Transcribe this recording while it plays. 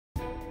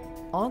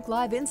Onc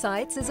Live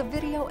Insights is a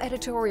video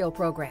editorial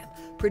program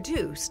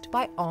produced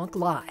by Onc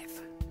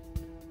Live.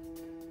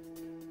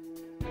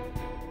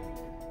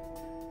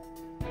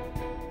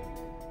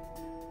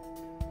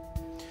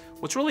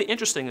 What's really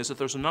interesting is that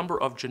there's a number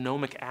of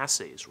genomic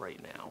assays right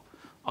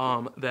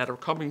now that are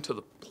coming to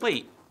the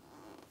plate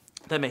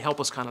that may help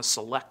us kind of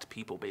select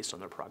people based on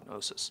their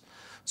prognosis.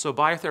 So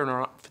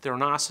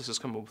Biotheranostics has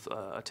come up with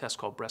a test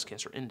called Breast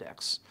Cancer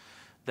Index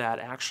that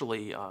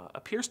actually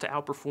appears to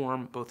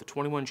outperform both the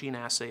 21 gene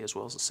assay as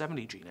well as the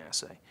 70 gene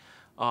assay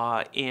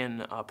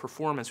in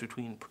performance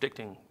between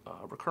predicting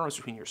recurrence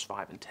between years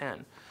 5 and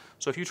 10.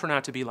 So if you turn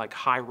out to be like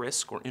high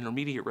risk or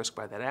intermediate risk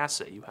by that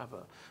assay, you have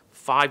a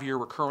 5-year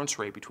recurrence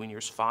rate between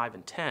years 5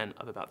 and 10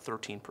 of about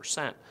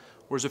 13%,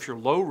 whereas if you're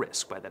low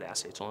risk by that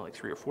assay, it's only like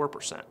 3 or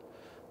 4%.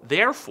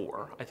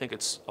 Therefore, I think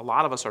a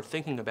lot of us are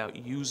thinking about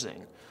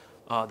using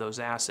those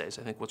assays.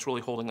 I think what's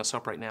really holding us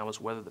up right now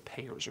is whether the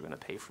payers are going to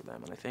pay for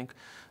them. And I think,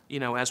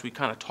 as we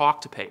kind of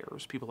talk to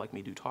payers, people like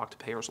me do talk to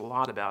payers a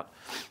lot about,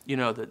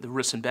 the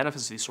risks and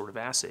benefits of these sort of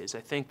assays. I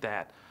think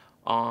that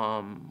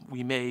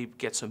we may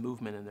get some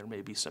movement and there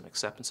may be some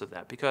acceptance of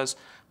that, because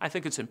I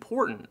think it's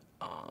important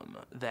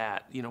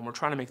that, we're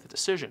trying to make the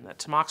decision that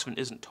tamoxifen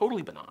isn't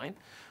totally benign.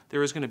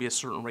 There is going to be a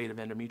certain rate of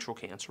endometrial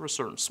cancer, a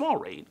certain small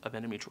rate of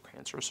endometrial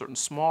cancer, a certain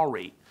small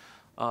rate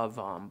of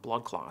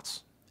blood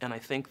clots. And I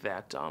think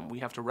that we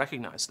have to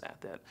recognize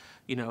that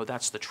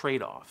that's the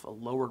trade-off, a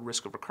lowered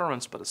risk of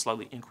recurrence, but a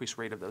slightly increased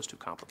rate of those two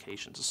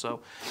complications. So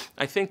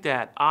I think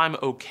that I'm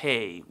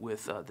okay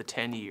with the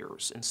 10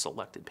 years in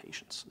selected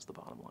patients is the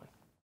bottom line.